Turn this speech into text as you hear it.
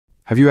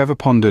Have you ever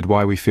pondered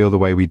why we feel the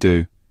way we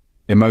do?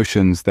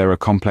 Emotions, they're a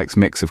complex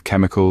mix of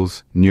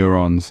chemicals,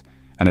 neurons,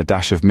 and a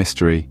dash of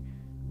mystery.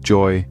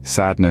 Joy,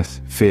 sadness,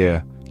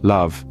 fear,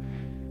 love.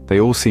 They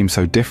all seem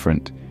so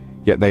different,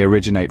 yet they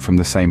originate from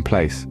the same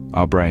place,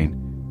 our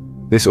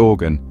brain. This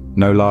organ,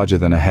 no larger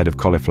than a head of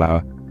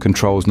cauliflower,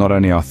 controls not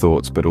only our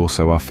thoughts but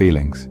also our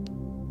feelings.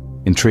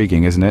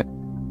 Intriguing, isn't it?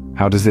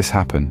 How does this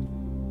happen?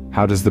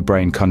 How does the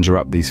brain conjure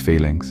up these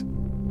feelings?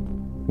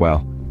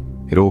 Well,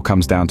 it all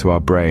comes down to our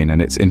brain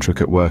and its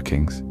intricate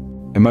workings.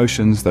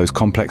 Emotions, those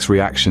complex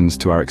reactions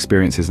to our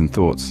experiences and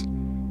thoughts.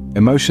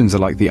 Emotions are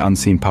like the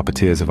unseen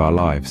puppeteers of our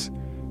lives.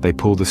 They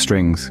pull the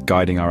strings,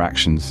 guiding our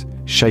actions,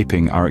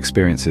 shaping our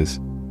experiences.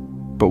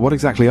 But what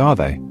exactly are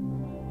they?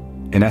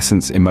 In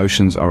essence,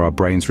 emotions are our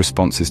brain's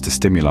responses to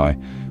stimuli,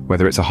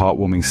 whether it's a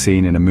heartwarming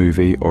scene in a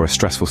movie or a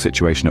stressful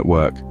situation at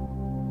work.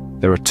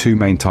 There are two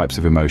main types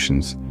of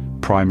emotions,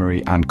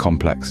 primary and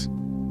complex.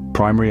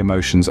 Primary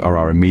emotions are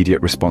our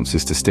immediate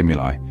responses to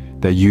stimuli.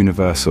 They're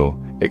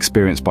universal,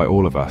 experienced by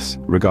all of us,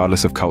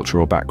 regardless of culture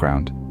or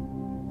background.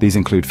 These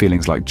include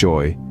feelings like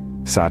joy,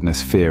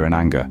 sadness, fear, and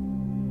anger.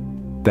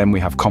 Then we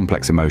have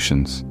complex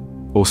emotions,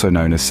 also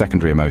known as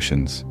secondary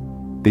emotions.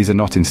 These are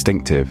not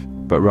instinctive,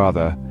 but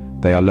rather,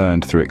 they are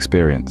learned through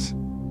experience.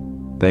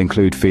 They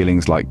include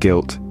feelings like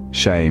guilt,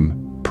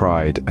 shame,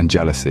 pride, and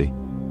jealousy.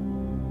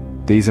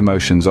 These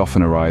emotions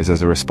often arise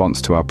as a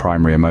response to our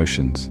primary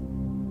emotions.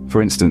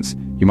 For instance,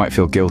 you might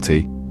feel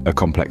guilty, a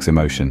complex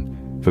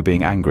emotion, for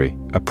being angry,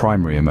 a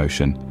primary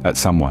emotion, at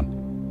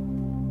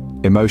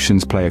someone.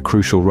 Emotions play a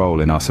crucial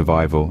role in our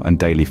survival and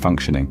daily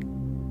functioning.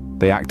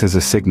 They act as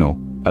a signal,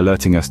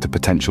 alerting us to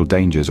potential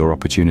dangers or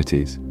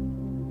opportunities.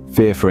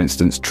 Fear, for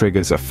instance,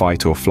 triggers a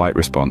fight or flight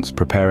response,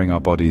 preparing our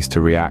bodies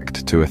to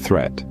react to a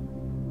threat.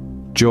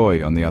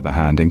 Joy, on the other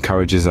hand,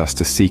 encourages us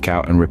to seek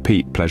out and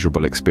repeat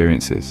pleasurable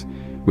experiences,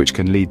 which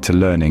can lead to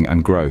learning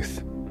and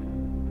growth.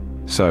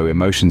 So,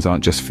 emotions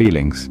aren't just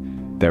feelings,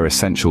 they're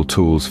essential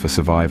tools for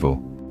survival.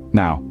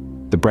 Now,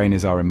 the brain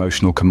is our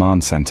emotional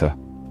command center.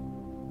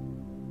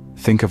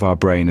 Think of our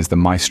brain as the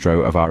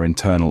maestro of our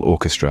internal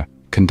orchestra,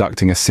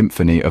 conducting a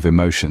symphony of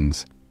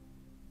emotions.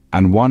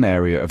 And one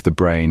area of the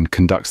brain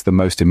conducts the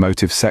most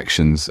emotive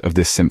sections of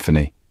this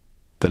symphony,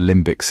 the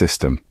limbic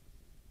system.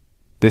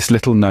 This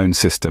little-known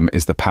system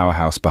is the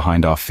powerhouse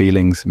behind our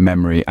feelings,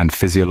 memory, and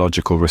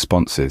physiological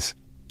responses.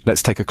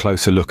 Let's take a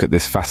closer look at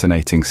this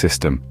fascinating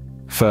system.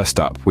 First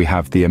up, we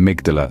have the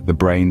amygdala, the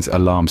brain's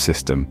alarm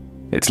system.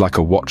 It's like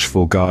a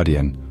watchful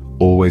guardian,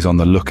 always on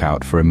the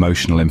lookout for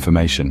emotional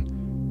information.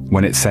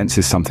 When it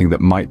senses something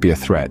that might be a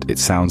threat, it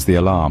sounds the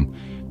alarm,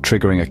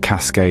 triggering a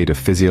cascade of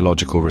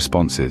physiological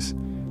responses.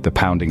 The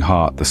pounding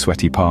heart, the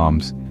sweaty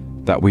palms,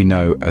 that we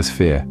know as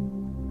fear.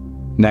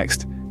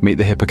 Next, meet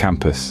the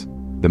hippocampus,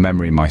 the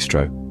memory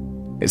maestro.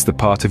 It's the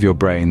part of your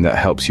brain that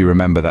helps you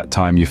remember that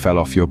time you fell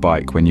off your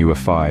bike when you were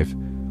 5,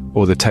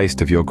 or the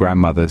taste of your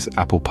grandmother's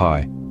apple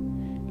pie.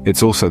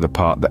 It's also the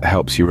part that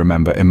helps you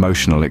remember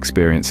emotional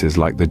experiences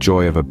like the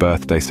joy of a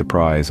birthday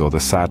surprise or the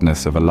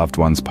sadness of a loved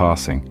one's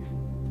passing.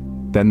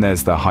 Then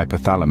there's the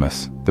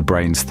hypothalamus, the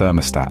brain's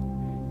thermostat.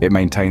 It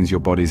maintains your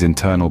body's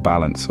internal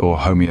balance or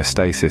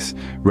homeostasis,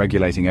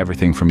 regulating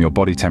everything from your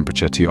body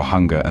temperature to your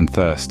hunger and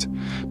thirst.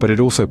 But it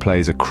also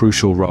plays a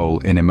crucial role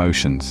in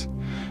emotions.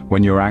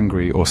 When you're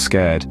angry or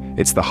scared,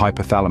 it's the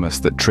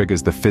hypothalamus that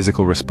triggers the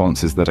physical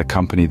responses that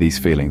accompany these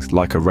feelings,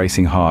 like a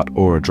racing heart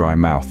or a dry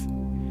mouth.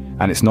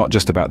 And it's not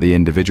just about the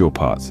individual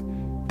parts.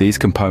 These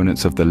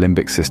components of the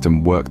limbic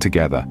system work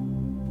together.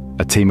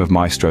 A team of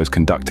maestros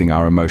conducting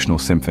our emotional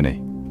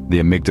symphony. The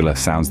amygdala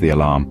sounds the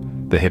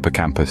alarm, the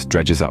hippocampus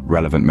dredges up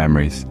relevant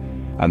memories,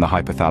 and the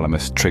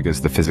hypothalamus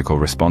triggers the physical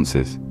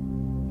responses.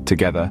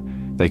 Together,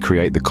 they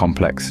create the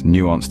complex,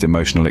 nuanced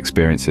emotional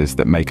experiences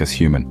that make us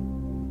human.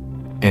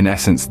 In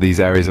essence, these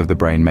areas of the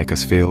brain make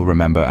us feel,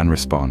 remember, and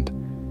respond.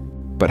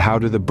 But how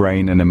do the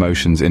brain and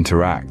emotions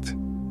interact?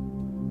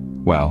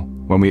 Well,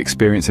 when we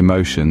experience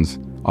emotions,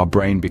 our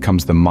brain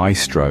becomes the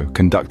maestro,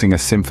 conducting a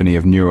symphony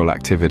of neural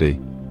activity.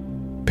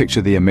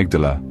 Picture the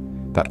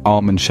amygdala, that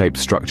almond-shaped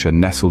structure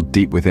nestled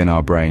deep within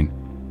our brain.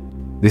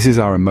 This is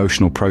our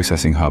emotional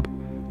processing hub,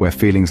 where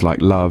feelings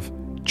like love,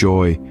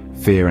 joy,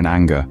 fear, and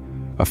anger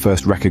are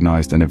first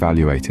recognized and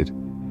evaluated.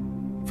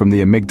 From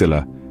the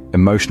amygdala,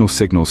 emotional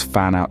signals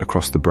fan out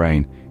across the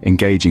brain,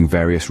 engaging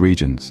various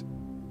regions.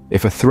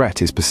 If a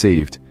threat is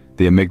perceived,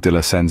 the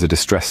amygdala sends a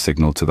distress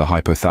signal to the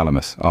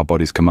hypothalamus, our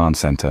body's command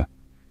center.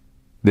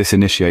 This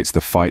initiates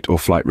the fight or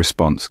flight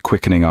response,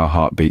 quickening our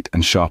heartbeat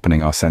and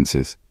sharpening our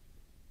senses.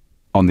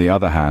 On the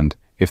other hand,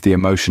 if the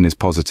emotion is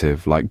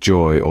positive, like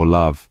joy or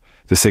love,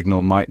 the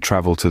signal might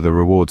travel to the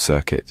reward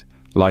circuit,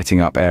 lighting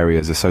up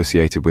areas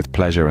associated with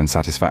pleasure and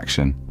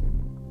satisfaction.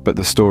 But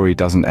the story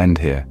doesn't end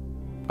here.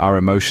 Our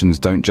emotions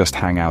don't just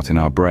hang out in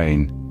our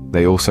brain,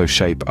 they also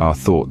shape our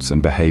thoughts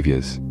and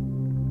behaviors.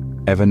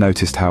 Ever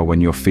noticed how when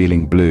you're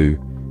feeling blue,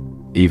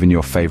 even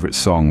your favorite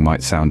song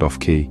might sound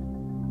off-key?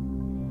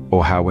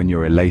 Or how when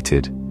you're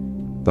elated,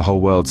 the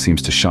whole world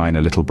seems to shine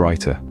a little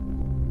brighter?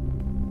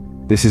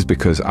 This is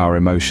because our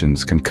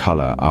emotions can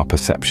color our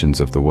perceptions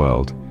of the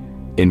world,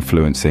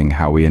 influencing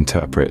how we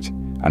interpret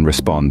and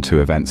respond to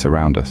events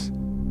around us.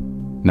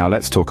 Now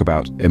let's talk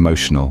about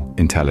emotional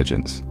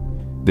intelligence.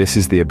 This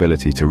is the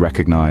ability to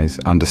recognize,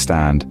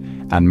 understand,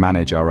 and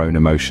manage our own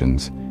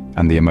emotions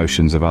and the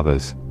emotions of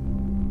others.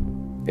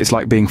 It's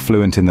like being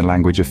fluent in the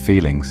language of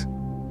feelings.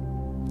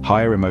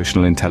 Higher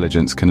emotional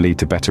intelligence can lead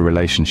to better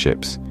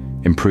relationships,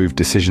 improved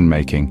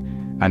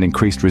decision-making, and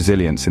increased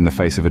resilience in the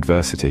face of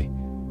adversity.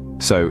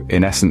 So,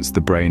 in essence, the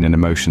brain and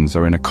emotions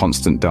are in a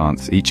constant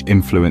dance, each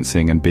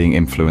influencing and being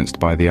influenced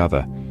by the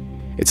other.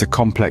 It's a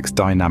complex,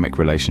 dynamic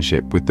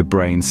relationship, with the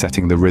brain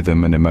setting the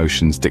rhythm and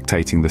emotions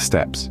dictating the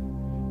steps.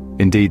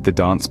 Indeed, the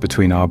dance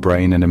between our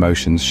brain and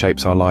emotions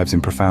shapes our lives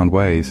in profound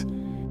ways.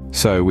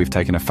 So, we've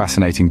taken a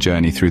fascinating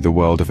journey through the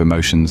world of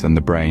emotions and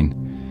the brain.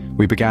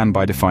 We began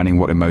by defining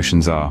what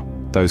emotions are,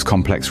 those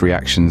complex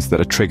reactions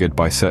that are triggered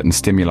by certain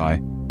stimuli,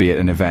 be it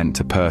an event,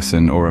 a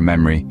person, or a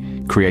memory,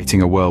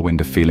 creating a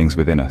whirlwind of feelings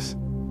within us.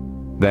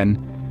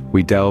 Then,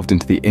 we delved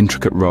into the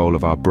intricate role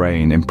of our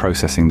brain in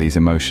processing these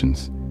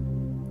emotions.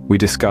 We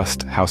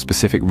discussed how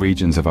specific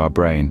regions of our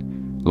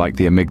brain, like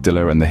the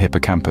amygdala and the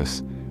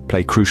hippocampus,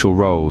 play crucial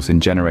roles in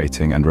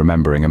generating and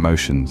remembering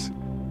emotions.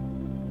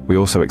 We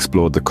also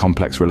explored the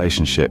complex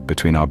relationship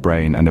between our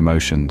brain and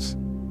emotions.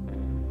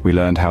 We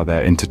learned how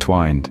they're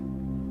intertwined,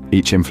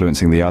 each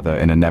influencing the other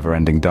in a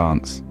never-ending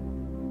dance.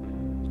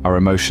 Our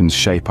emotions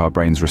shape our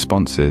brain's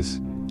responses,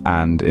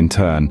 and, in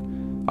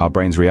turn, our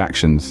brain's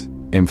reactions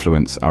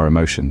influence our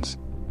emotions.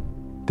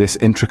 This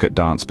intricate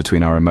dance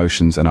between our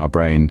emotions and our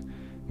brain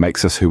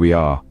makes us who we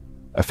are,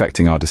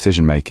 affecting our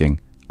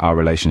decision-making, our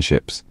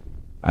relationships,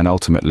 and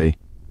ultimately,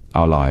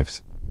 our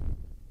lives.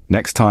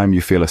 Next time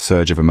you feel a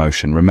surge of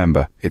emotion,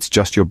 remember, it's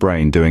just your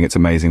brain doing its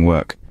amazing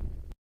work.